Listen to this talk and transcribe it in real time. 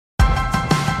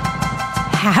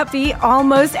Happy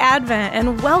almost Advent,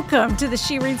 and welcome to the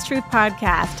She Reads Truth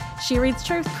podcast. She Reads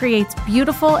Truth creates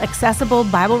beautiful, accessible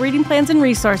Bible reading plans and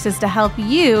resources to help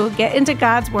you get into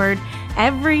God's Word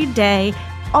every day,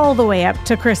 all the way up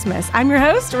to Christmas. I'm your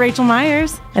host, Rachel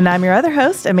Myers. And I'm your other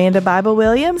host, Amanda Bible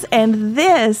Williams. And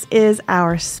this is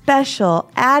our special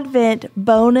Advent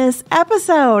bonus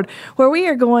episode where we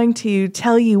are going to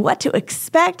tell you what to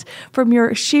expect from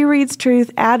your She Reads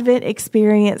Truth Advent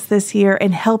experience this year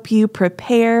and help you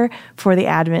prepare for the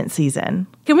Advent season.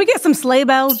 Can we get some sleigh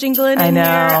bells jingling in here?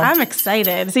 I'm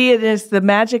excited. See, it is the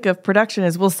magic of production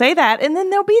is we'll say that and then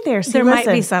they'll be there. So there might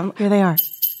be some. Here they are.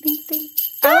 Ding, ding.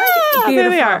 There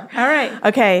they are. All right.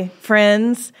 Okay,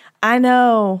 friends, I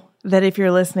know that if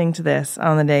you're listening to this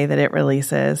on the day that it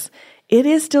releases, it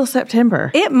is still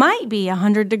September. It might be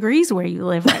 100 degrees where you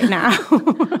live right now.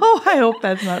 Oh, I hope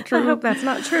that's not true. I hope that's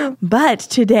not true. But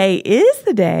today is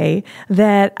the day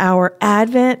that our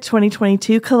Advent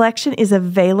 2022 collection is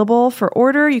available for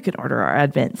order. You can order our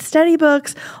Advent study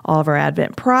books, all of our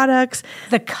Advent products.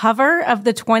 The cover of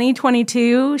the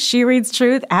 2022 She Reads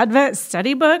Truth Advent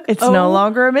study book. It's no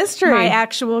longer a mystery. My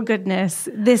actual goodness.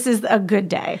 This is a good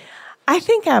day. I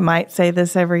think I might say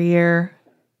this every year.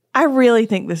 I really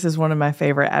think this is one of my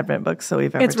favorite Advent books that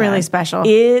we've ever done. It's really special.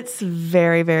 It's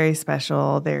very, very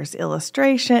special. There's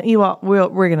illustration. We're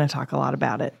going to talk a lot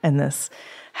about it in this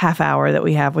half hour that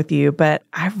we have with you, but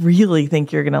I really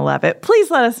think you're going to love it.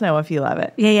 Please let us know if you love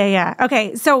it. Yeah.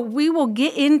 Okay, so we will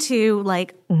get into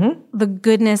the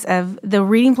goodness of the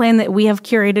reading plan that we have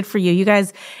curated for you. You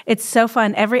guys, it's so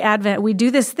fun. Every Advent, we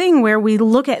do this thing where we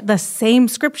look at the same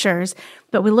scriptures,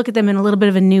 but we look at them in a little bit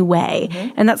of a new way.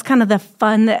 Mm-hmm. And that's kind of the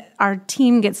fun that our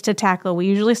team gets to tackle. We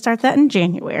usually start that in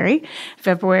January,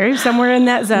 February, somewhere in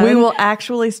that zone. We will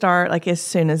actually start as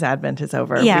soon as Advent is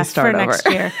over. Yes, we start for next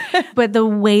year. But the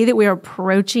way that we are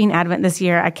approaching Advent this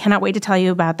year, I cannot wait to tell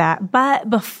you about that. But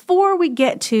before we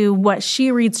get to what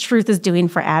She Reads Truth is doing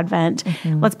for Advent,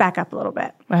 let's back up a little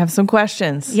bit. I have some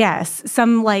questions. Yes,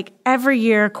 some every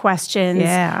year questions,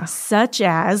 such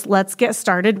as, let's get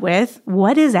started with,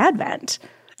 what is Advent?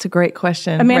 It's a great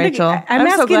question, Amanda, Rachel. I'm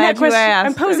asking that question.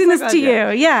 I'm posing this to you.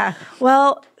 Yeah.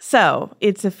 Well, so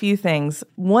it's a few things.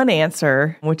 One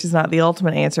answer, which is not the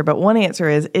ultimate answer, but one answer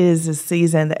is it is a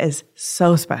season that is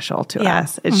so special to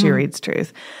us at She Reads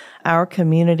Truth. Our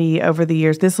community over the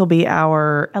years, this will be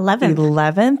our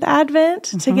 11th Advent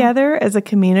together as a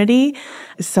community.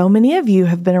 So many of you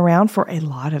have been around for a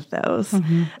lot of those.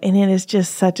 And it is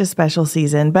just such a special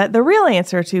season. But the real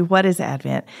answer to what is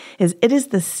Advent is it is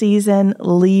the season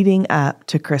leading up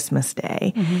to Christmas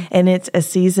Day. And it's a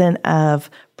season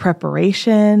of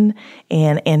preparation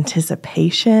and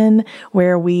anticipation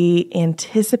where we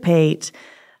anticipate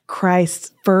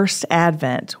Christ's first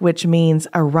advent, which means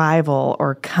arrival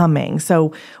or coming.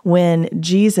 So when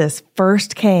Jesus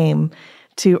first came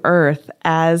to earth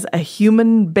as a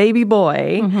human baby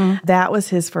boy, that was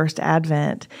his first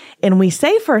advent. And we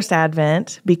say first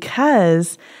advent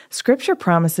because Scripture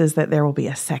promises that there will be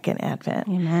a second advent.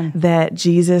 Amen. That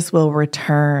Jesus will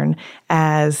return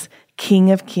as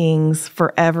King of Kings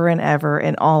forever and ever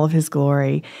in all of his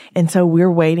glory. And so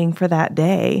we're waiting for that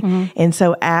day. And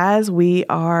so as we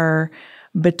are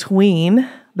between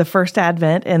the first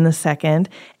Advent and the second,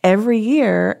 every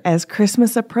year as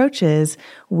Christmas approaches,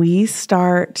 we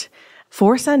start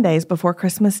 4 Sundays before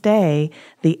Christmas Day,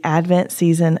 the Advent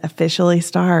season officially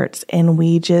starts. And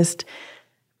we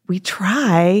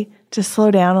try to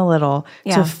slow down a little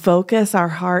to focus our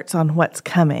hearts on what's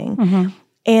coming.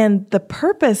 And the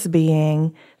purpose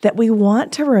being that we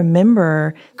want to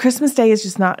remember Christmas Day is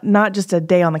just not just a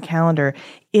day on the calendar.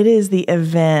 It is the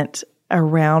event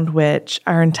around which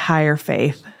our entire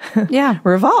faith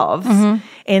revolves.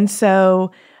 And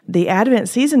so the Advent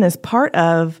season is part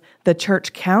of the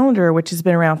church calendar, which has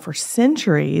been around for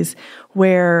centuries,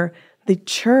 where the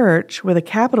church with a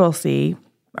capital C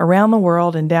around the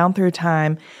world and down through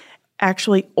time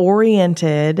actually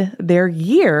oriented their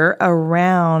year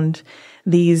around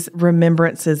these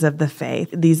remembrances of the faith,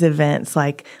 these events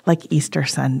like Easter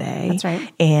Sunday. That's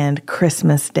right. And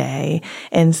Christmas Day.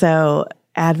 And so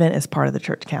Advent is part of the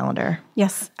church calendar.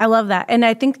 Yes, I love that. And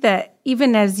I think that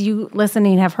even as you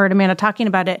listening have heard Amanda talking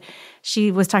about it,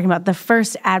 she was talking about the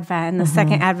first Advent and the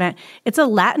second Advent. It's a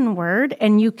Latin word,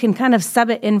 and you can kind of sub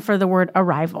it in for the word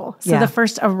arrival. So the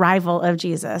first arrival of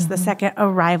Jesus, the second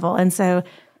arrival. And so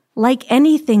like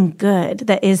anything good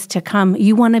that is to come,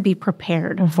 you want to be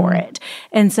prepared for it.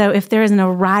 And so if there is an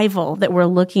arrival that we're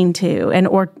looking to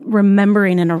or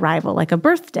remembering an arrival like a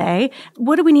birthday,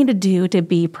 what do we need to do to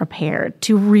be prepared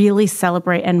to really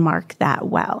celebrate and mark that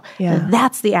well? Yeah.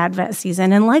 That's the Advent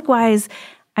season. And likewise,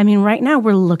 I mean, right now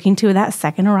we're looking to that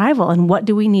second arrival. And what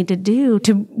do we need to do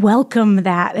to welcome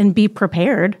that and be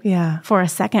prepared for a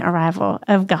second arrival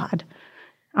of God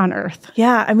on earth?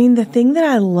 Yeah. I mean, the thing that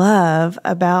I love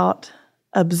about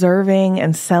observing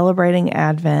and celebrating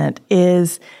Advent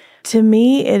is, to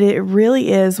me, it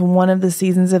really is one of the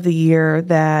seasons of the year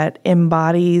that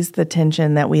embodies the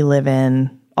tension that we live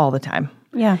in all the time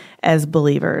as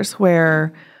believers,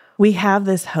 where we have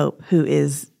this hope who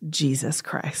is Jesus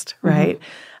Christ, right?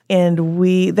 And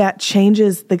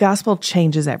the gospel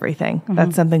changes everything.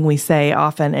 That's something we say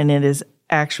often, and it is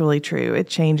actually true. It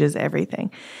changes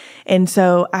everything. And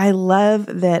so I love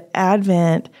that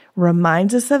Advent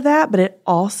reminds us of that, but it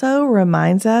also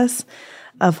reminds us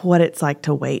of what it's like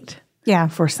to wait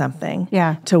for something,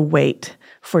 to wait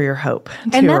for your hope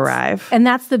to arrive. And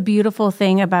that's the beautiful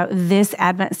thing about this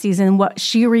Advent season, what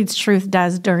She Reads Truth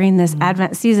does during this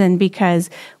Advent season,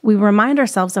 because we remind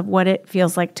ourselves of what it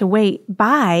feels like to wait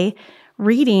by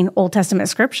reading Old Testament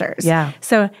scriptures. Yeah.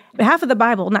 So half of the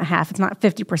Bible, not half, it's not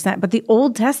 50%, but the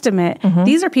Old Testament,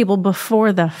 these are people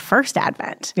before the first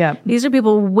Advent. Yeah. These are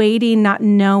people waiting, not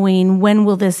knowing when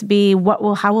will this be,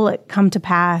 how will it come to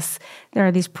pass? There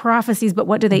are these prophecies, but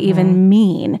what do they even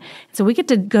mean? So we get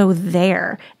to go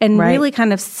there and really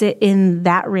kind of sit in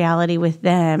that reality with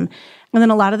them. And then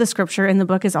a lot of the scripture in the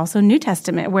book is also New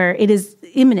Testament, where it is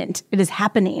imminent. It is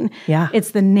happening. Yeah.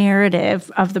 It's the narrative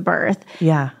of the birth.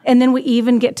 Yeah. And then we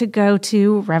even get to go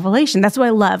to Revelation. That's what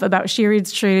I love about She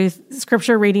Reads Truth,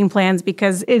 scripture reading plans,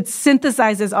 because it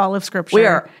synthesizes all of scripture. We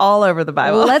are all over the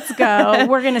Bible. Let's go.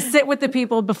 We're going to sit with the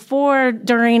people before,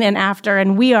 during, and after,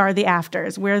 and we are the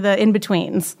afters. We're the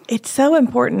in-betweens. It's so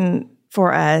important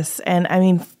for us. And I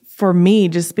mean, for me,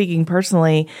 just speaking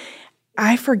personally,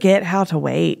 I forget how to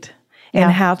wait. And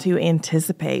how to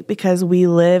anticipate, because we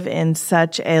live in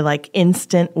such a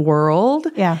instant world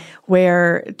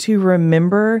where to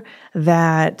remember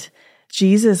that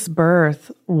Jesus'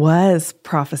 birth was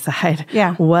prophesied,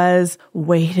 was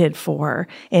waited for,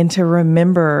 and to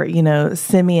remember,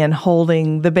 Simeon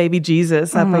holding the baby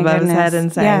Jesus up above his head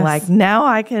and saying now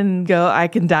I can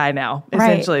die now,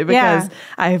 essentially, because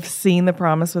I've seen the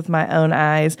promise with my own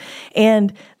eyes.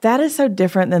 And that is so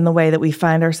different than the way that we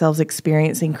find ourselves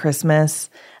experiencing Christmas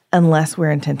unless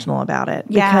we're intentional about it.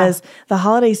 Because the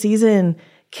holiday season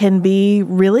can be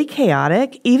really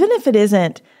chaotic, even if it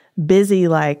isn't busy,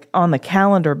 on the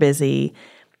calendar busy.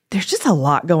 There's just a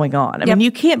lot going on. I mean,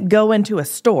 you can't go into a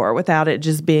store without it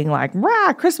just being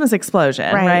Christmas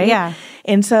explosion, right? Yeah.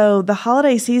 And so the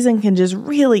holiday season can just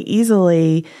really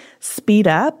easily speed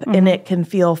up and it can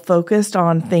feel focused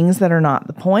on things that are not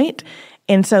the point.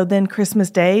 And so then Christmas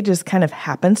Day just kind of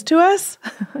happens to us.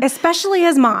 Especially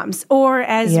as moms or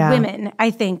as women,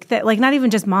 I think that not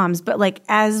even just moms, but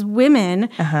as women,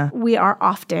 we are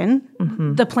often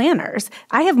the planners.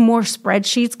 I have more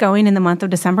spreadsheets going in the month of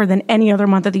December than any other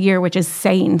month of the year, which is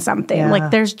saying something. Yeah.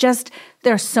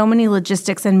 There are so many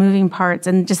logistics and moving parts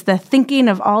and just the thinking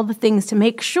of all the things to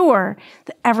make sure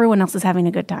that everyone else is having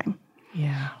a good time.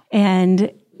 Yeah.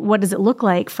 And what does it look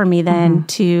like for me then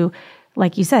to,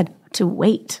 like you said, to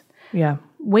wait? Yeah.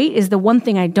 Wait is the one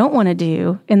thing I don't want to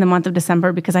do in the month of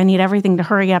December because I need everything to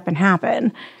hurry up and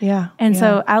happen. Yeah. And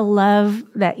so I love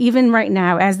that even right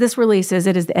now, as this releases,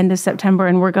 it is the end of September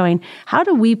and we're going, how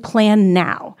do we plan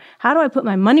now? How do I put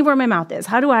my money where my mouth is?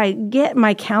 How do I get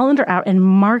my calendar out and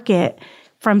mark it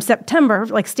from September,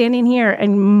 standing here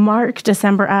and mark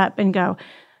December up and go,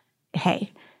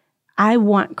 hey, I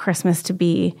want Christmas to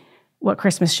be what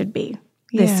Christmas should be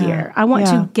this year. I want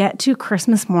to get to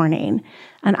Christmas morning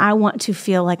and I want to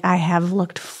feel like I have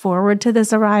looked forward to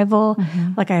this arrival,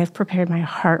 like I have prepared my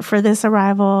heart for this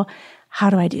arrival. How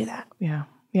do I do that? Yeah.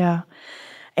 Yeah.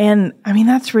 And I mean,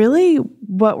 that's really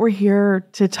what we're here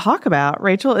to talk about,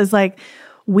 Rachel, is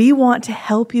we want to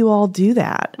help you all do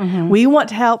that. We want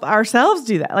to help ourselves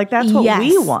do that. That's what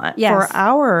we want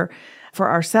for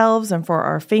ourselves and for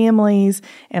our families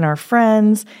and our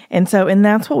friends. And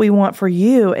that's what we want for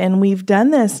you. And we've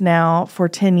done this now for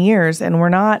 10 years and we're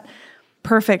not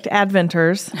perfect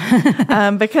Adventers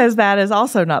because that is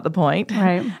also not the point.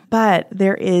 Right. But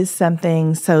there is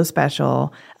something so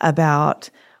special about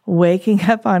waking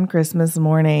up on Christmas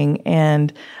morning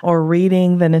or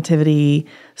reading the nativity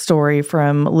story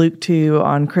from Luke 2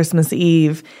 on Christmas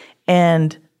Eve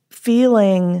and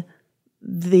feeling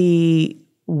the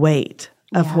weight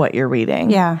of what you're reading.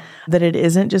 Yeah. That it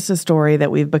isn't just a story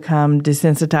that we've become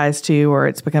desensitized to or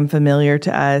it's become familiar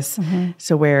to us.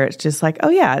 So where it's just oh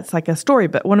yeah, it's like a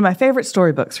storybook. One of my favorite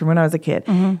storybooks from when I was a kid.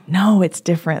 No, it's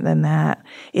different than that.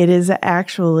 It is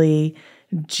actually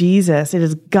Jesus. It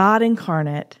is God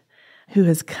incarnate who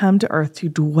has come to earth to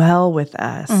dwell with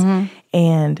us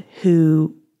and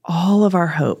who all of our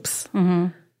hopes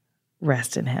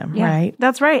rest in him, right?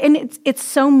 That's right. And it's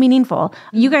so meaningful.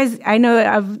 You guys, I know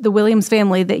of the Williams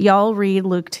family that y'all read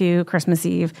Luke 2 Christmas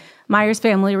Eve. Myers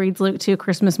family reads Luke 2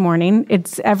 Christmas morning.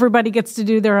 Everybody gets to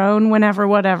do their own whenever,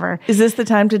 whatever. Is this the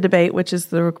time to debate which is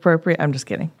the appropriate? I'm just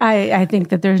kidding. I think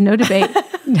that there's no debate.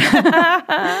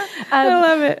 I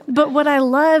love it. But what I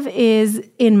love is,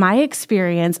 in my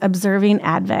experience, observing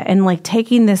Advent and like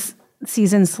taking this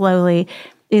season slowly,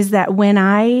 is that when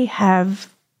I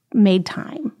have made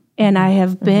time and I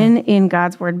have been in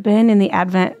God's Word, been in the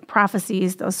Advent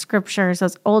prophecies, those scriptures,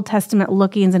 those Old Testament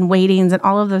lookings and waitings and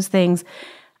all of those things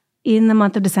in the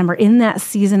month of December, in that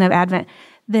season of Advent,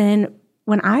 then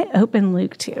when I open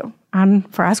Luke 2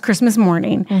 for us Christmas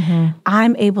morning,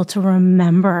 I'm able to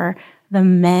remember the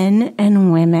men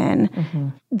and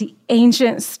women, the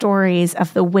ancient stories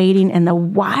of the waiting and the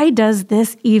why does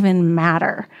this even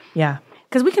matter? Yeah.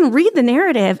 Because we can read the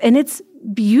narrative and it's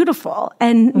beautiful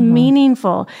and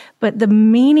meaningful, but the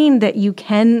meaning that you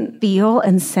can feel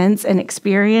and sense and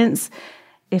experience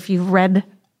if you've read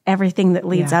everything that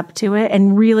leads up to it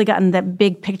and really gotten that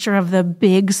big picture of the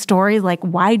big story, like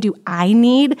why do I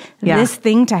need this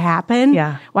thing to happen?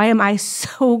 Yeah. Why am I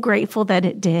so grateful that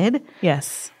it did?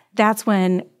 Yes. That's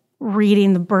when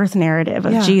reading the birth narrative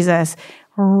of Jesus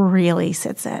really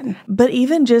sits in. But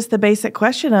even just the basic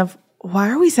question of why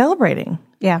are we celebrating?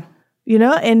 Yeah. You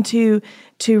know, and to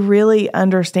really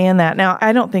understand that. Now,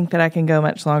 I don't think that I can go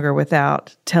much longer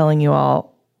without telling you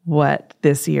all what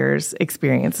this year's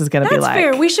experience is going to be like.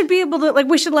 That's fair. We should be able to,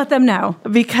 we should let them know.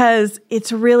 Because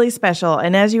it's really special.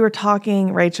 And as you were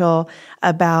talking, Rachel,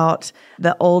 about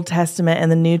the Old Testament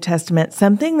and the New Testament,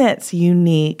 something that's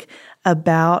unique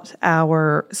about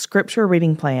our scripture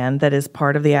reading plan that is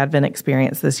part of the Advent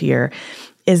experience this year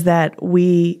is that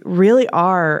we really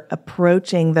are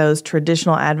approaching those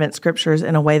traditional Advent scriptures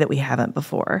in a way that we haven't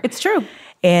before. It's true.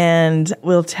 And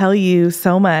we'll tell you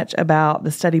so much about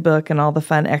the study book and all the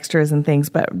fun extras and things,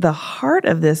 but the heart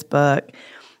of this book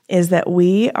is that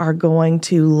we are going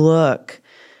to look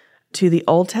to the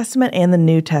Old Testament and the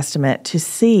New Testament to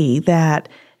see that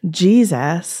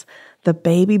Jesus, the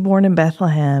baby born in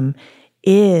Bethlehem,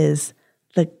 is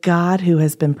the God who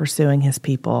has been pursuing his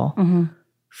people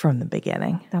from the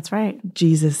beginning. That's right.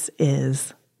 Jesus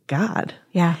is God.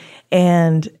 Yeah.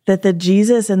 And that the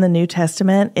Jesus in the New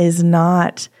Testament is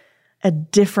not a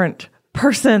different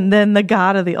person than the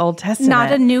God of the Old Testament.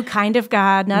 Not a new kind of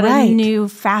God, not a new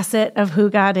facet of who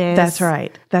God is. That's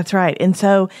right. That's right. And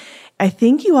so I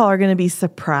think you all are going to be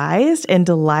surprised and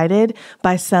delighted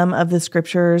by some of the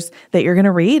scriptures that you're going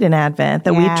to read in Advent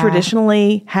that we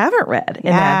traditionally haven't read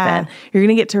in Advent. You're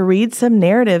going to get to read some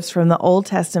narratives from the Old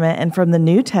Testament and from the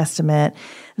New Testament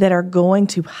that are going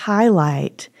to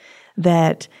highlight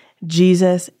that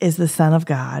Jesus is the Son of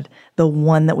God, the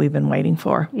one that we've been waiting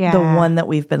for, the one that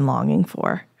we've been longing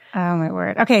for. Oh, my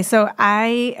word. Okay, so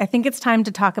I think it's time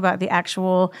to talk about the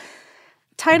actual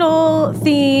title,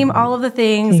 theme, all of the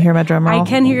things. Can you hear my drum roll? I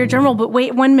can hear your drum roll, but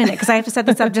wait 1 minute because I have to set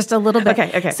this up just a little bit.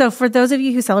 Okay. So for those of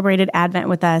you who celebrated Advent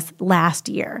with us last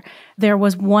year, there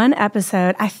was one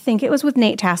episode, I think it was with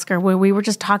Nate Tasker, where we were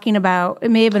just talking about,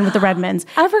 it may have been with the Redmonds.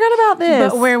 I forgot about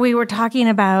this. But where we were talking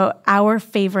about our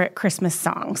favorite Christmas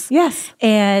songs. Yes.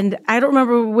 And I don't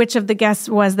remember which of the guests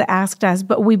was that asked us,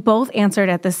 but we both answered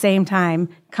at the same time,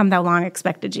 Come Thou Long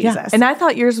Expected Jesus. Yeah. And I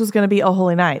thought yours was going to be O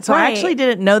Holy Night. So I actually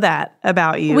didn't know that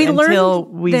about you until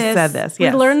we said this.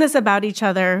 Yes. We learned this about each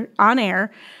other on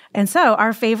air. And so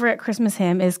our favorite Christmas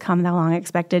hymn is Come Thou Long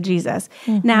Expected Jesus.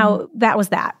 Now, that was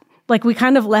that. Like we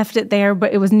kind of left it there,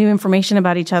 but it was new information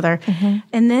about each other.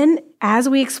 And then as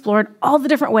we explored all the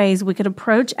different ways we could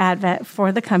approach Advent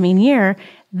for the coming year,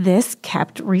 this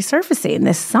kept resurfacing,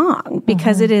 this song,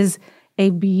 because it is a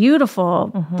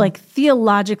beautiful, like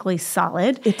theologically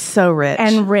solid. It's so rich.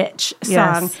 And rich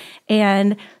song. Yes.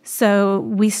 And so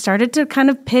we started to kind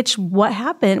of pitch what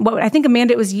happened. I think,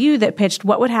 Amanda, it was you that pitched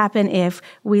what would happen if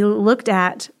we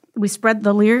spread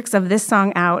the lyrics of this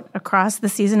song out across the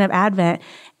season of Advent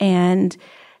and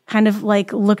kind of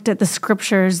like looked at the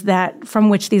scriptures from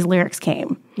which these lyrics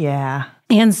came. Yeah.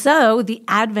 And so the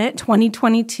Advent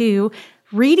 2022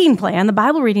 reading plan, the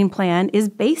Bible reading plan, is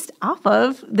based off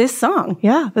of this song.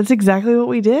 Yeah, that's exactly what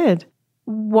we did.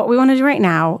 What we want to do right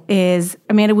now is,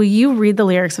 Amanda, will you read the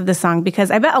lyrics of this song?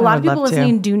 Because I bet a lot of people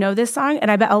listening do know this song,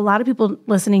 and I bet a lot of people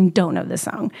listening don't know this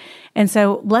song. And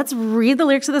so let's read the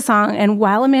lyrics of the song, and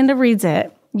while Amanda reads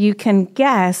it, you can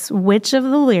guess which of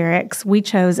the lyrics we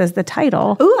chose as the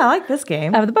title. Ooh, I like this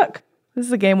game. Of the book. This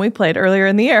is a game we played earlier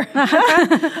in the year.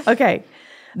 Okay.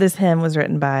 This hymn was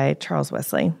written by Charles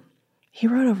Wesley. He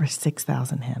wrote over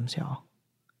 6,000 hymns, y'all.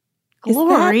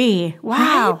 Glory.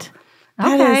 Wow.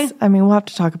 Right? Okay. We'll have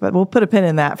to talk about, we'll put a pin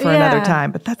in that for another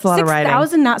time, but that's a lot of writing.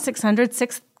 6,000, not 600,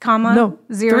 6 comma, no,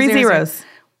 0, 3 0, zeros. 0.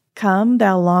 Come,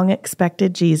 thou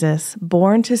long-expected Jesus,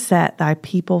 born to set thy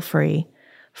people free.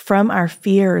 From our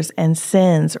fears and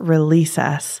sins release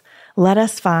us. Let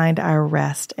us find our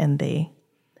rest in thee.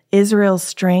 Israel's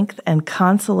strength and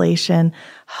consolation,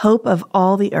 hope of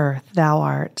all the earth thou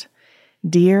art.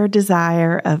 Dear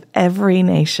desire of every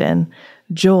nation,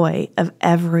 joy of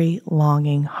every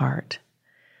longing heart.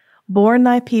 Born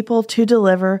thy people to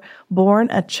deliver, born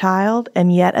a child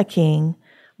and yet a king,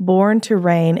 born to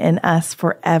reign in us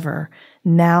forever,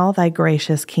 now thy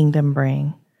gracious kingdom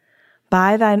bring.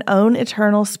 By thine own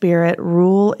eternal spirit,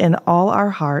 rule in all our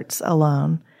hearts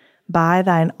alone. By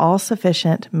thine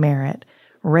all-sufficient merit,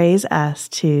 raise us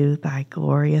to thy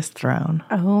glorious throne.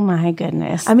 Oh my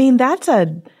goodness. That's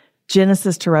a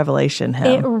Genesis to Revelation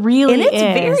hymn. It really is.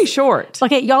 And it's very short.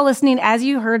 Okay, y'all listening, as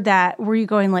you heard that, were you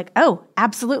going like, oh,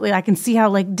 absolutely. I can see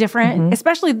how different,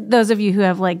 especially those of you who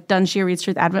have done She Reads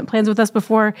Truth Advent plans with us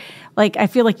before. I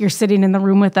feel like you're sitting in the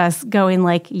room with us going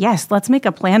yes, let's make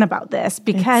a plan about this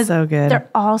because so good. They're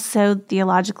all so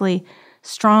theologically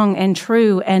strong and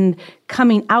true and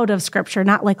coming out of Scripture,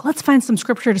 not let's find some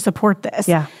Scripture to support this.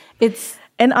 Yeah.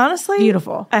 And honestly,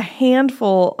 beautiful. A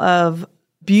handful of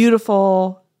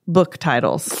beautiful book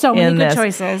titles. So many good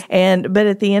choices. But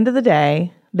at the end of the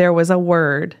day, there was a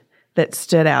word that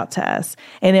stood out to us.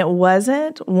 And it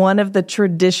wasn't one of the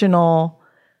traditional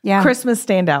Christmas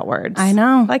standout words. I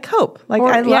know. Like hope.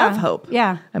 I love hope.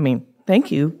 Yeah.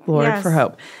 Thank you, Lord, for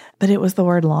hope. But it was the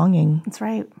word longing. That's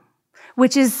right.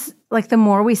 Which is the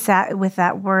more we sat with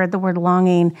that word, the word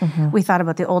longing, we thought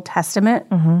about the Old Testament,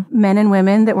 men and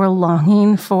women that were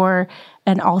longing for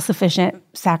an all-sufficient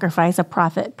sacrifice, a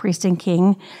prophet, priest, and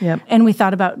king. Yep. And we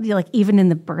thought about, even in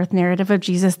the birth narrative of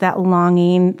Jesus, that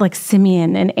longing,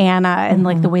 Simeon and Anna, and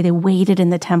the way they waited in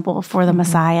the temple for the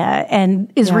Messiah.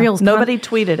 And Israel's... Nobody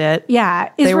tweeted it. Yeah.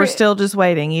 They were still just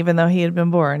waiting, even though he had been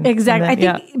born. Exactly.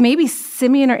 Then, I think maybe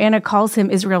Simeon or Anna calls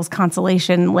him Israel's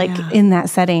consolation, in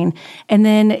that setting. And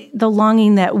then the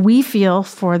longing that we feel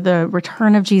for the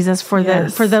return of Jesus, for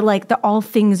the all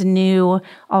things new,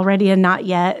 already and not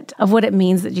yet, of what it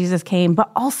means that Jesus came.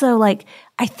 But also, I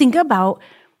think about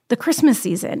the Christmas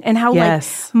season and how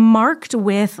marked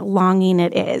with longing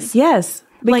it is. Yes.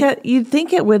 Because you'd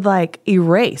think it would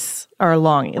erase our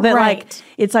longing. That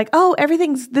it's oh,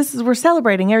 we're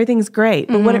celebrating, everything's great.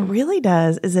 But what it really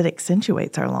does is it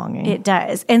accentuates our longing. It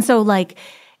does. And so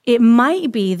it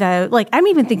might be though, I'm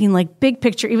even thinking big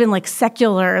picture, even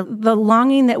secular, the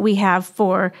longing that we have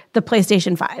for the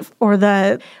PlayStation 5 or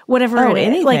the whatever it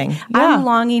is. Anything. I'm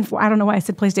longing for, I don't know why I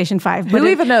said PlayStation 5. But who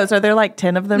even knows? Are there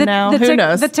 10 of them now? Who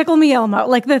knows? The Tickle Me Elmo,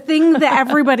 the thing that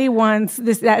everybody wants.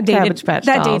 That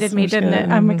dated me, didn't it?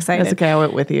 I'm excited. That's okay. I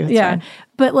went with you. It's fine.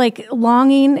 But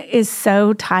longing is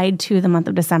so tied to the month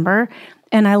of December.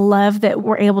 And I love that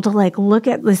we're able to look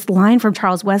at this line from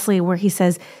Charles Wesley where he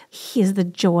says, he is the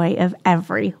joy of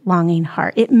every longing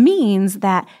heart. It means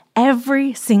that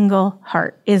every single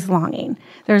heart is longing.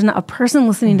 There's not a person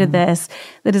listening to this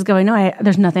that is going, no,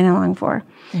 there's nothing I long for.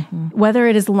 Whether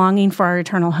it is longing for our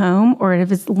eternal home or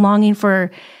if it's longing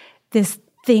for this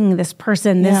thing, this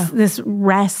person, this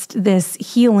rest, this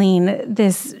healing,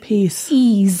 this peace,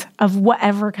 ease of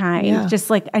whatever kind.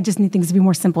 Yeah. I just need things to be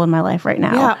more simple in my life right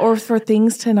now. Yeah, or for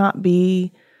things to not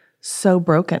be so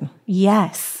broken.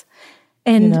 Yes.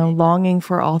 And longing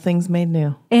for all things made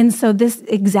new. And so this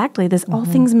all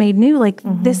things made new,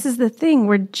 this is the thing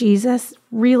where Jesus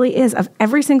really is, of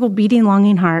every single beating,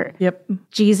 longing heart. Yep.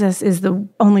 Jesus is the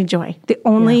only joy, the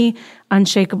only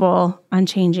unshakable,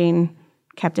 unchanging,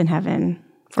 kept in heaven.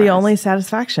 The only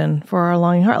satisfaction for our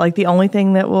longing heart, the only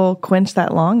thing that will quench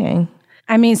that longing.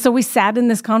 So we sat in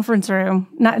this conference room.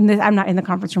 I'm not in the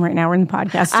conference room right now. We're in the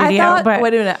podcast studio.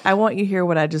 Wait a minute. I want you to hear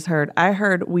what I just heard. I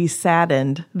heard we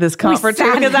saddened this conference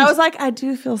room because I was I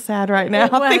do feel sad right now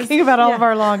thinking about all of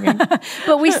our longing.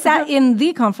 But we sat in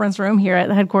the conference room here at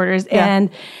the headquarters and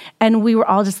we were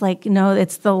all just no,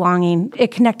 it's the longing.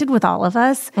 It connected with all of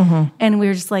us. And we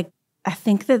were just I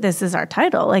think that this is our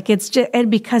title. It's just,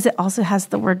 and because it also has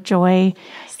the word joy,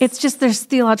 it's just, there's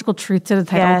theological truth to the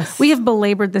title. Yes. We have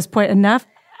belabored this point enough.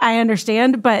 I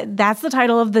understand, but that's the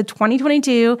title of the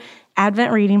 2022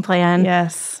 Advent reading plan.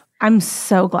 Yes. I'm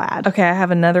so glad. Okay. I have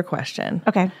another question.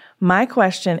 Okay. My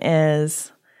question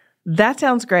is, that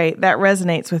sounds great. That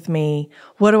resonates with me.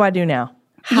 What do I do now?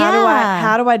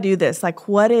 How do I do this?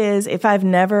 What is, if I've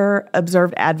never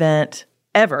observed Advent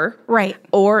ever. Right.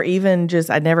 Or even just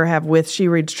I never have with She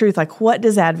Reads Truth. Like, what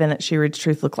does Advent at She Reads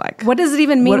Truth look like? What does it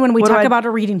even mean when we talk about a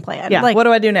reading plan? Yeah. Like, what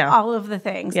do I do now? All of the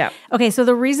things. Yeah. Okay. So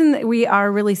the reason that we are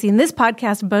releasing this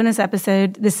podcast bonus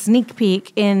episode, this sneak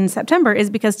peek in September, is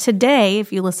because today,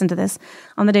 if you listen to this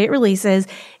on the day it releases,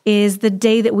 is the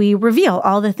day that we reveal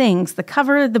all the things, the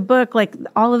cover, the book, like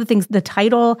all of the things, the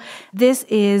title. This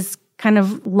is kind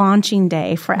of launching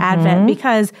day for Advent,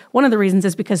 because one of the reasons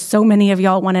is because so many of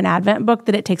y'all want an Advent book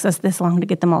that it takes us this long to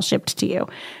get them all shipped to you.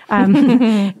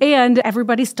 And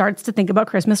everybody starts to think about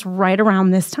Christmas right around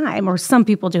this time, or some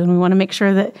people do, and we want to make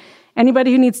sure that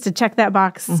anybody who needs to check that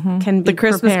box can be The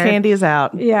Christmas prepared. candy is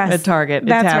out at Target.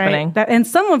 That's it's happening. Right. And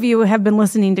some of you have been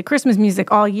listening to Christmas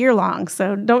music all year long,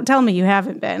 so don't tell me you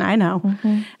haven't been. I know.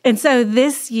 And so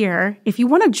this year, if you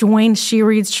want to join She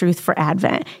Reads Truth for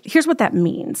Advent, here's what that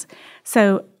means.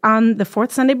 So on the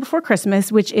fourth Sunday before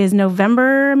Christmas, which is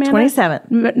November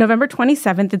 27th. November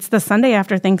 27th, it's the Sunday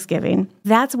after Thanksgiving.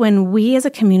 That's when we as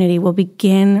a community will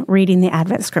begin reading the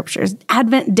Advent scriptures.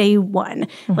 Advent day 1,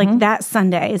 like that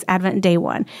Sunday is Advent day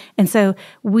 1. And so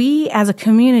we as a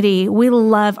community, we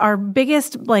love our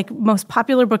biggest, like most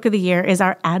popular book of the year is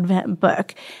our Advent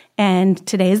book. And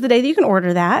today is the day that you can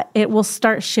order that. It will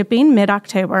start shipping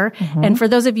mid-October. And for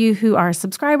those of you who are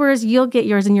subscribers, you'll get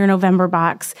yours in your November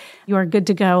box. You are good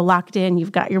to go, locked in.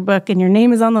 You've got your book and your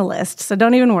name is on the list. So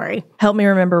don't even worry. Help me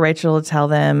remember, Rachel, to tell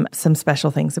them some special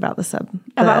things about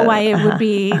about why it would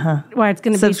be, why it's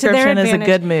going to be to their advantage. Subscription is a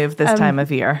good move this time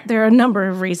of year. There are a number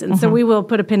of reasons. So we will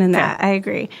put a pin in that. I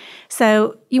agree.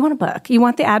 So you want a book. You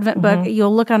want the Advent book.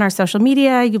 You'll look on our social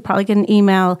media. You'll probably get an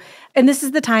email. And this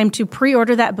is the time to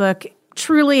pre-order that book.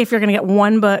 Truly, if you're going to get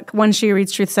one book, one She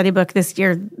Reads Truth study book this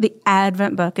year, the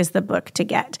Advent book is the book to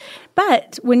get.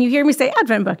 But when you hear me say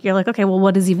Advent book, you're like, okay, well,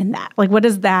 what is even that? Like, what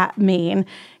does that mean?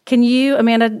 Can you,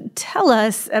 Amanda, tell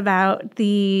us about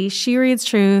the She Reads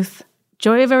Truth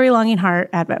Joy of Every Longing Heart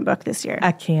Advent book this year?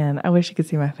 I can. I wish you could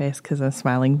see my face because I'm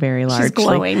smiling very largely. She's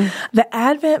glowing. The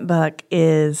Advent book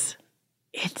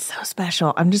it's so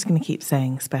special. I'm just going to keep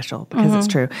saying special because it's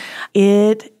true.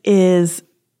 It is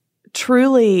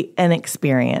truly an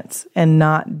experience and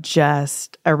not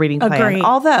just a reading plan. Agreed.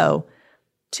 Although,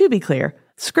 to be clear,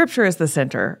 Scripture is the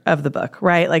center of the book,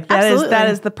 right? Like that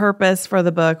is the purpose for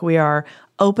the book. We are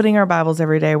opening our Bibles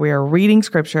every day. We are reading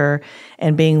Scripture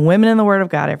and being women in the Word of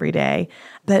God every day.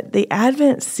 But the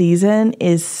Advent season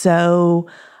is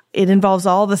it involves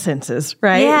all the senses,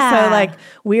 right? Yeah. So like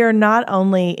we are not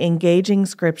only engaging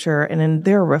Scripture and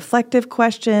there are reflective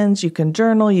questions, you can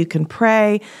journal, you can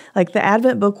pray. Like the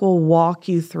Advent book will walk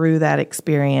you through that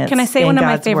experience. Can I say one of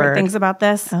my favorite things about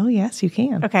this? Oh, yes, you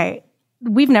can. Okay.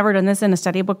 We've never done this in a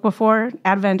study book before,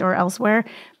 Advent or elsewhere,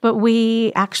 but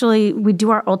we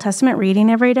do our Old Testament reading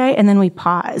every day, and then we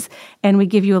pause, and we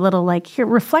give you a little here,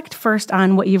 reflect first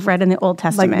on what you've read in the Old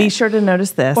Testament. Like, be sure to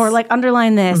notice this. Or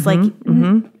underline this,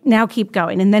 now keep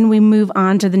going. And then we move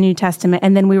on to the New Testament,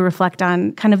 and then we reflect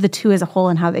on kind of the two as a whole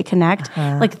and how they connect.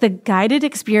 Like the guided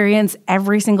experience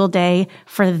every single day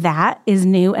for that is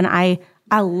new, and I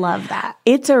love that.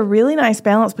 It's a really nice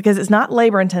balance because it's not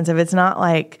labor intensive. It's not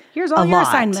like here's all your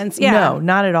assignments. Yeah. No,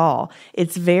 not at all.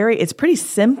 It's pretty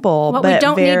simple. What we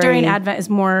don't need during Advent is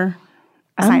more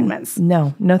assignments.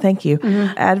 No, thank you.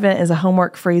 Advent is a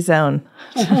homework-free zone.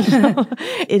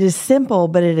 It is simple,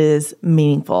 but it is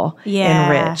meaningful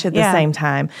and rich at the same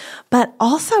time. But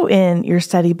also in your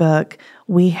study book,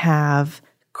 we have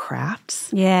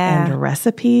crafts and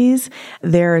recipes.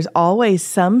 There's always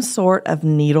some sort of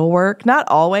needlework. Not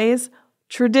always.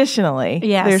 Traditionally,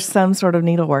 there's some sort of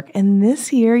needlework. And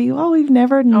this year, we've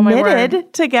never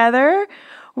knitted together.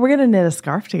 We're going to knit a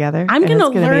scarf together. I'm going to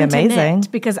learn to knit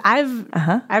because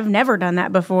I've never done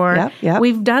that before. Yep.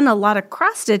 We've done a lot of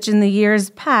cross stitch in the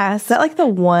years past. Is that like the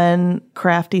one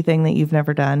crafty thing that you've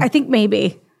never done? I think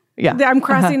maybe. Yeah. I'm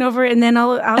crossing over it, and then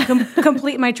I'll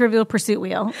complete my Trivial Pursuit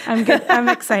wheel. I'm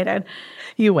excited.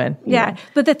 You win. Yeah.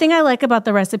 But the thing I like about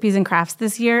the recipes and crafts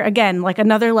this year, again,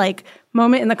 another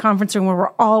moment in the conference room where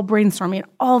we're all brainstorming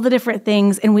all the different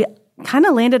things, and we kind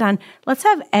of landed on, let's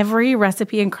have every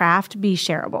recipe and craft be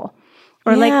shareable.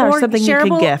 Or or something shareable you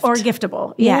can gift. Or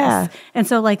giftable. Yes. And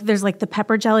so there's the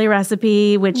pepper jelly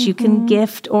recipe, which you can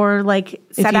gift or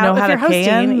set out if you're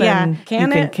hosting.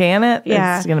 Can it.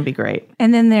 Yeah. It's going to be great.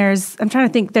 And then I'm trying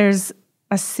to think, there's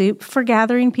a soup for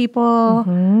gathering people.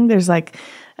 There's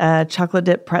chocolate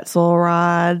dip pretzel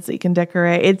rods that you can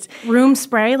decorate. It's room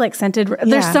spray, scented.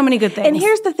 There's so many good things. And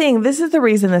here's the thing. This is the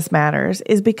reason this matters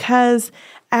is because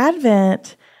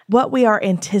Advent, what we are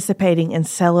anticipating and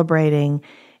celebrating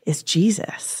is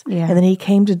Jesus. Yeah. And then he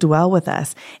came to dwell with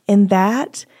us. And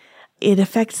that it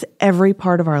affects every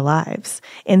part of our lives.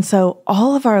 And so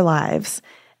all of our lives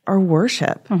are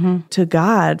worship to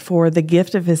God for the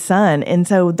gift of his son. And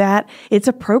so that it's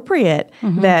appropriate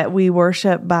that we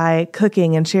worship by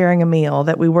cooking and sharing a meal,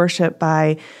 that we worship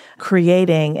by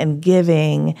creating and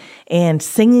giving and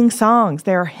singing songs.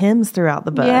 There are hymns throughout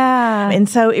the book. Yeah. And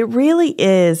so it really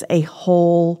is a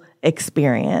whole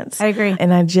experience. I agree.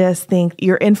 And I just think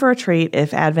you're in for a treat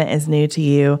if Advent is new to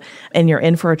you, and you're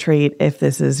in for a treat if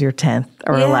this is your 10th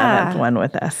or 11th one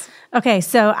with us. Okay,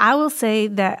 so I will say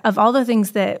that of all the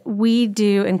things that we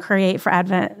do and create for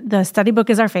Advent, the study book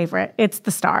is our favorite. It's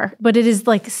the star, but it is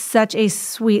like such a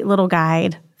sweet little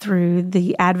guide through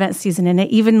the Advent season. And it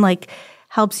even like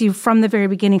helps you from the very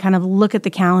beginning kind of look at the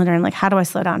calendar and like, how do I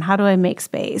slow down? How do I make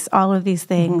space? All of these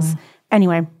things.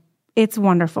 Anyway, it's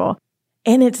wonderful.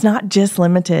 And it's not just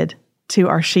limited to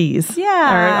our She's.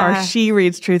 Yeah. Our She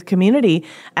Reads Truth community.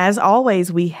 As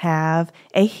always, we have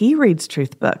a He Reads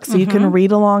Truth book. So you can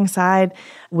read alongside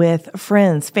with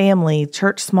friends, family,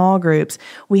 church small groups.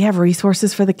 We have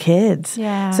resources for the kids.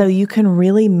 Yeah. So you can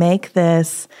really make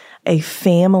this a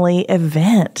family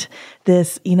event.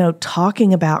 This,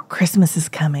 talking about Christmas is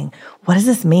coming. What does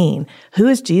this mean? Who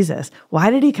is Jesus? Why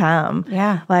did he come?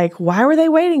 Yeah. Like, why were they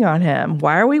waiting on him?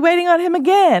 Why are we waiting on him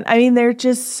again? I mean, there's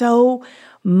just so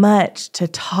much to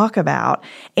talk about,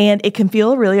 and it can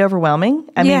feel really overwhelming.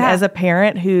 I mean, as a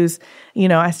parent who's,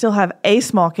 I still have a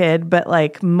small kid, but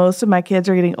like most of my kids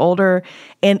are getting older,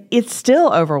 and it's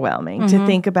still overwhelming to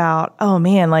think about, oh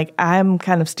man, like I'm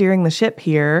kind of steering the ship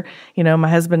here, my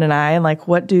husband and I, and like,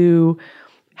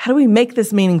 how do we make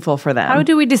this meaningful for them? How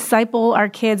do we disciple our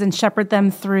kids and shepherd them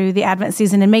through the Advent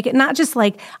season and make it not just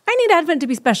like, I need Advent to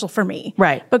be special for me.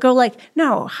 Right. But go like,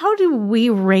 no, how do we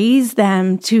raise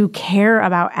them to care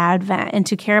about Advent and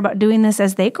to care about doing this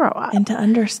as they grow up? And to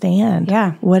understand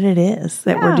Yeah. what it is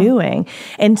that we're doing.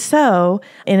 And so,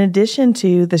 in addition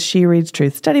to the She Reads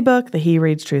Truth study book, the He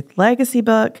Reads Truth legacy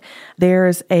book,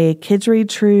 there's a Kids Read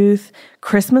Truth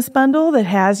Christmas bundle that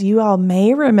has, you all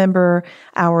may remember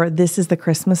our This is the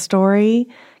Christmas Story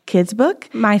kids book.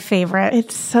 My favorite.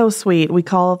 It's so sweet. We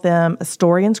call them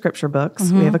story and scripture books.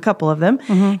 We have a couple of them.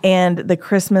 And the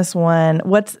Christmas one,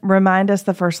 remind us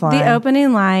the first line. The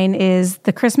opening line is,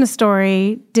 the Christmas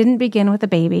story didn't begin with a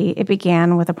baby, it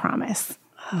began with a promise.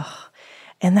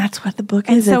 And that's what the book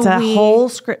is. So it's a whole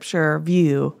scripture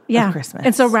view of Christmas.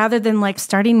 And so rather than like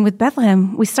starting with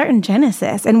Bethlehem, we start in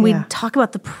Genesis and we talk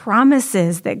about the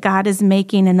promises that God is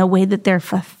making and the way that they're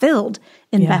fulfilled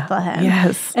in Bethlehem.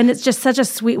 Yes. And it's just such a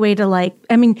sweet way to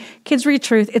Kids Read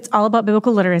Truth, it's all about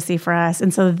biblical literacy for us.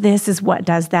 And so this is what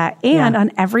does that. And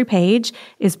on every page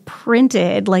is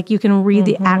printed, like you can read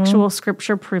the actual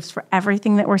scripture proofs for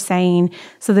everything that we're saying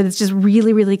so that it's just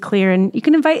really, really clear. And you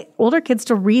can invite older kids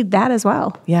to read that as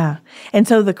well. Yeah. And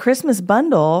so the Christmas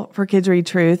bundle for Kids Read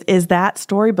Truth is that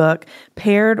storybook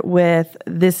paired with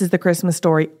This is the Christmas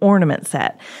Story ornament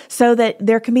set, so that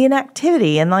there can be an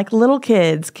activity and like little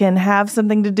kids can have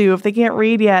something to do if they can't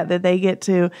read yet, that they get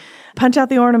to punch out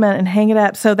the ornament and hang it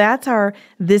up. So that's our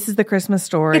This is the Christmas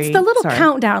Story. It's the little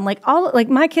countdown. Like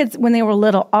my kids when they were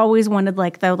little always wanted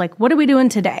what are we doing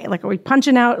today? Like, are we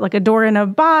punching out like a door in a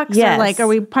box? Yes. Or like, are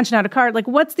we punching out a card? Like,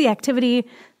 what's the activity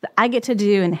that I get to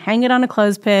do and hang it on a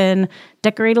clothespin,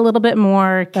 decorate a little bit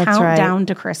more, count down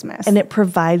to Christmas. And it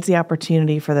provides the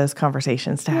opportunity for those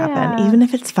conversations to happen, even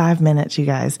if it's 5 minutes, you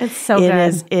guys. It's so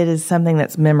good. It is something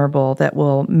that's memorable that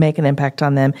will make an impact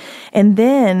on them. And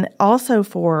then also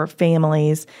for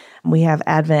families, we have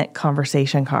Advent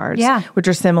conversation cards, which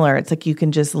are similar. It's like you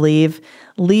can just leave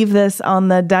this on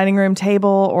the dining room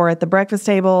table or at the breakfast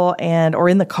table or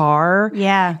in the car,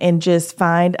 and just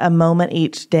find a moment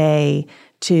each day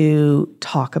to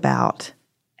talk about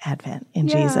Advent in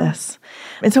Jesus.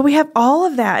 And so we have all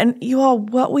of that. And you all,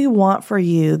 what we want for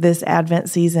you this Advent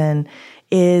season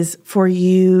is for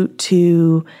you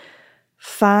to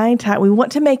find time. We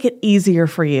want to make it easier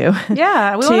for you.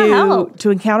 Yeah, we want to help.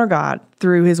 To encounter God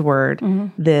through his word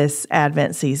this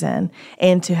Advent season,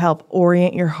 and to help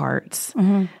orient your hearts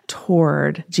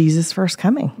toward Jesus' first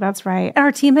coming. That's right.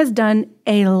 Our team has done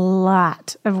a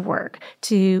lot of work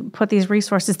to put these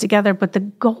resources together, but the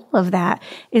goal of that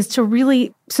is to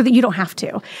really, so that you don't have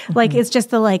to. Like, it's just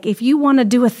if you want to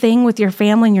do a thing with your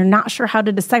family and you're not sure how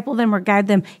to disciple them or guide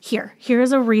them,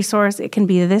 here's a resource. It can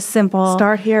be this simple.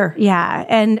 Start here. Yeah.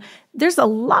 And there's a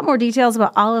lot more details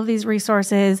about all of these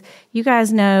resources. You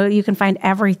guys know you can find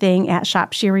everything at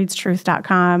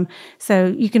shopshereadstruth.com. So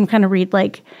you can kind of read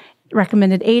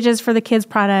recommended ages for the kids'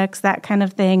 products, that kind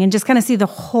of thing, and just kind of see the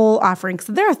whole offering.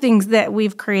 So there are things that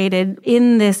we've created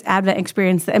in this Advent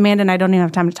experience that Amanda and I don't even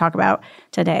have time to talk about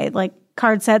today. Like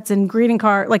card sets and greeting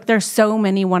card. Like there's so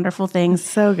many wonderful things.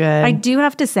 So good. I do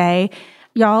have to say,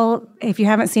 y'all, if you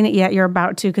haven't seen it yet, you're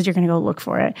about to because you're going to go look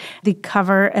for it. The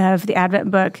cover of the Advent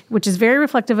book, which is very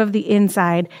reflective of the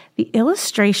inside, the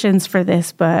illustrations for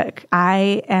this book,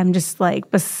 I am just like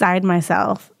beside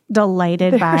myself,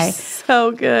 delighted by.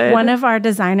 So good. One of our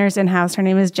designers in-house, her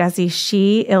name is Jessie,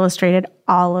 she illustrated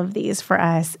all of these for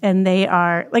us. And they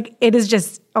are, like, it is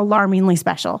just alarmingly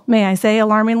special. May I say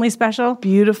alarmingly special?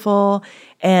 Beautiful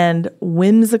and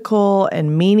whimsical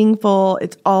and meaningful.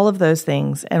 It's all of those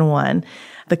things in one.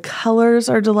 The colors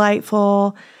are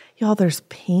delightful. Y'all, there's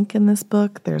pink in this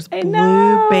book. There's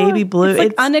blue, baby blue. It's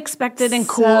like unexpected and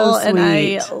cool, and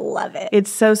I love it. It's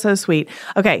so, so sweet.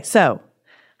 Okay, so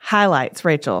highlights,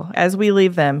 Rachel. As we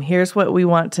leave them, here's what we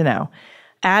want to know.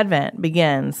 Advent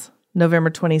begins November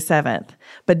 27th,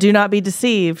 but do not be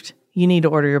deceived. You need to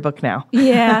order your book now.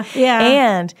 Yeah.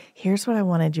 And here's what I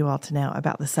wanted you all to know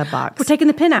about the sub box. We're taking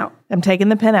the pin out. I'm taking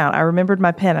the pen out. I remembered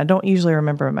my pen. I don't usually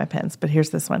remember my pens, but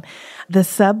here's this one. The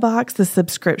sub box, the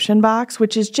subscription box,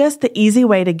 which is just the easy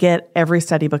way to get every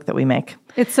study book that we make.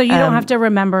 It's so you don't have to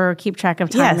remember or keep track of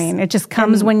timing. Yes. It just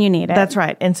comes when you need it. That's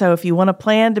right. And so if you want to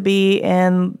plan to be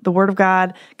in the Word of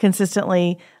God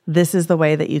consistently, this is the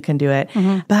way that you can do it.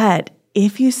 Mm-hmm. But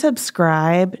if you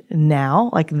subscribe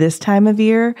now, like this time of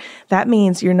year, that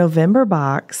means your November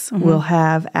box will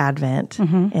have Advent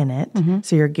in it.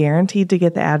 So you're guaranteed to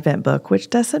get the Advent book, which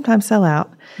does sometimes sell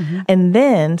out. And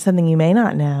then something you may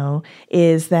not know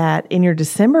is that in your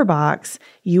December box,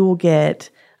 you will get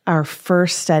our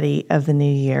first study of the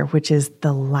new year, which is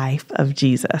the life of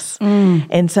Jesus.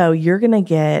 And so you're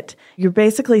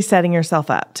basically setting yourself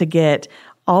up to get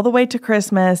all the way to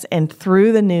Christmas and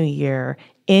through the new year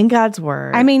in God's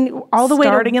Word. I mean, all the way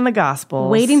starting in the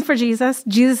Gospels. Waiting for Jesus.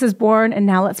 Jesus is born, and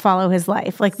now let's follow his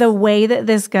life. Like the way that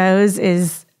this goes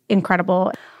is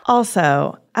incredible.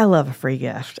 Also, I love a free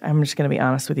gift. I'm just going to be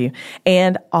honest with you.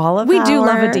 And we do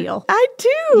love a deal. I do.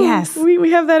 Yes.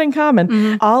 We have that in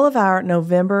common. All of our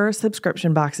November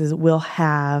subscription boxes will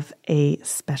have a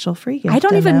special free gift. I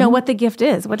don't even know what the gift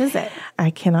is. What is it? I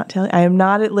cannot tell you. I am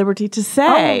not at liberty to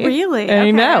say. Oh, really?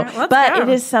 I know. But it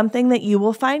is something that you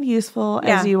will find useful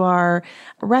as you are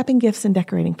wrapping gifts and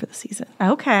decorating for the season.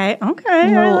 Okay. A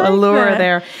little allure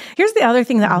there. Here's the other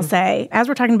thing that I'll say. As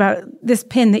we're talking about this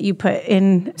pin that you put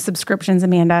in subscriptions,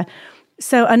 Amanda.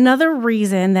 So another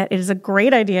reason that it is a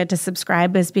great idea to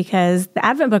subscribe is because the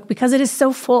Advent book, because it is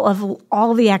so full of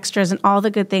all the extras and all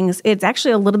the good things, it's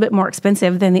actually a little bit more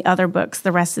expensive than the other books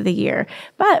the rest of the year.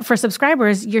 But for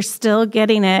subscribers, you're still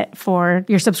getting it for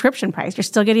your subscription price. You're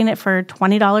still getting it for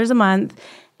 $20 a month,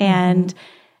 and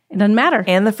it doesn't matter.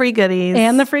 And the free goodies.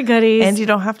 And you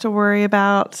don't have to worry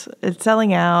about it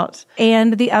selling out.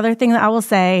 And the other thing that I will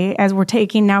say, as we're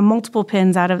taking now multiple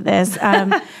pins out of this,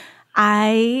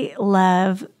 I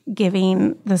love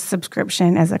giving the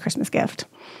subscription as a Christmas gift.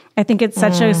 I think it's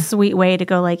such a sweet way to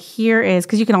go, like, here is,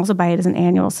 because you can also buy it as an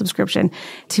annual subscription,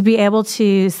 to be able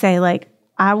to say, like,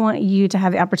 I want you to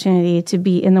have the opportunity to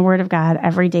be in the Word of God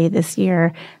every day this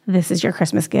year. This is your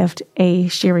Christmas gift, a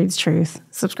She Reads Truth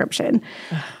subscription.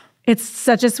 It's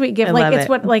such a sweet gift.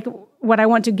 What I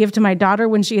want to give to my daughter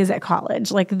when she is at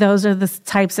college. Like, those are the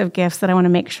types of gifts that I want to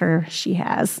make sure she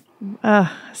has.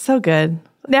 So good.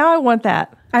 Now I want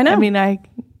that. I know. I mean, I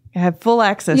have full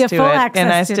access to it.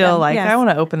 And I still I want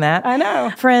to open that. I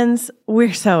know. Friends,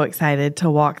 we're so excited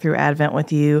to walk through Advent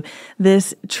with you.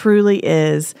 This truly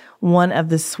is one of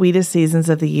the sweetest seasons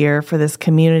of the year for this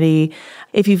community.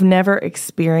 If you've never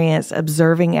experienced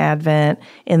observing Advent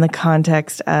in the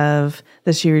context of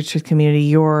the She Reads Truth community,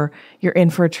 you're in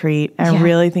for a treat. I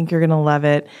really think you're going to love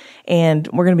it. And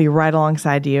we're going to be right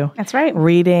alongside you. That's right.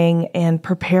 Reading and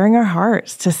preparing our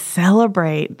hearts to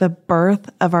celebrate the birth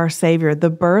of our Savior, the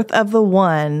birth of the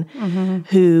one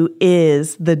who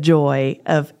is the joy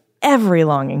of every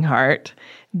longing heart,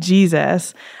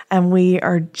 Jesus. And we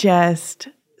are just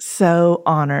so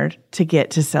honored to get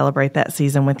to celebrate that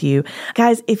season with you.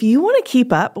 Guys, if you want to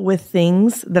keep up with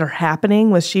things that are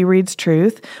happening with She Reads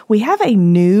Truth, we have a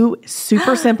new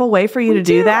super simple way for you to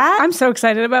do that. I'm so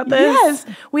excited about this. Yes.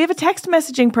 We have a text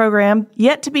messaging program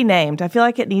yet to be named. I feel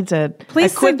like it needs a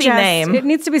quippy name. It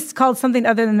needs to be called something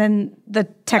other than the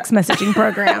text messaging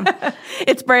program.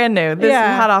 It's brand new. This is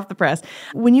hot off the press.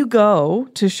 When you go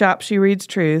to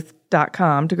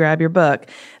shopshereadstruth.com to grab your book,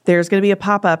 there's going to be a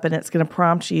pop-up and it's going to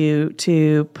prompt you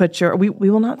to put we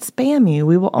will not spam you.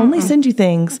 We will only send you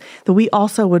things that we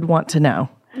also would want to know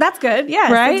That's good.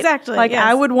 Yes, right? exactly. Like yes.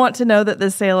 I would want to know that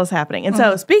this sale is happening. And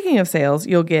so speaking of sales,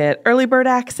 you'll get early bird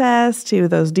access to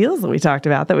those deals that we talked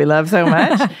about that we love so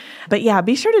much. But yeah,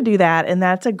 be sure to do that. And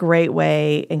that's a great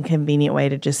way and convenient way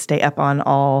to just stay up on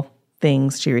all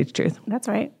things She Reads Truth. That's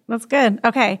right. That's good.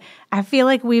 Okay. I feel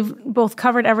like we've both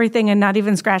covered everything and not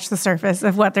even scratched the surface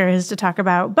of what there is to talk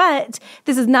about. But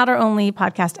this is not our only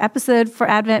podcast episode for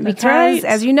Advent because,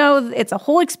 as you know, it's a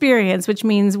whole experience, which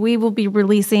means we will be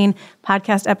releasing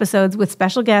podcast episodes with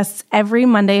special guests every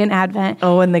Monday in Advent.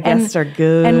 Oh, and the guests are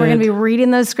good. And we're going to be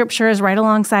reading those scriptures right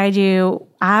alongside you.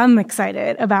 I'm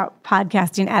excited about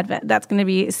podcasting Advent. That's going to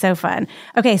be so fun.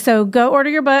 Okay, so go order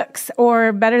your books,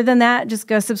 or better than that, just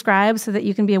go subscribe so that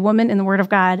you can be a woman in the Word of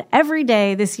God every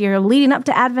day this year, leading up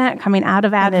to Advent, coming out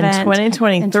of Advent. And in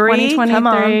 2023, come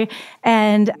on.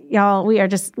 And y'all, we are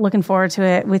just looking forward to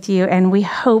it with you. And we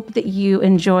hope that you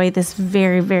enjoy this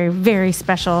very, very, very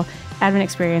special Advent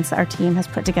experience that our team has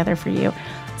put together for you.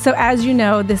 So as you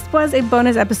know, this was a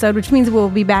bonus episode, which means we'll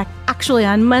be back actually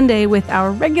on Monday with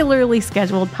our regularly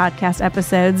scheduled podcast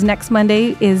episodes. Next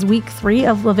Monday is week 3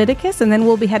 of Leviticus, and then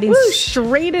we'll be heading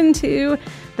straight into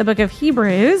the book of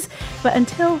Hebrews. But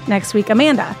until next week,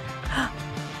 Amanda,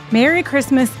 Merry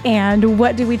Christmas, and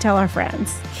what do we tell our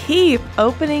friends? Keep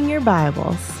opening your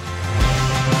Bibles.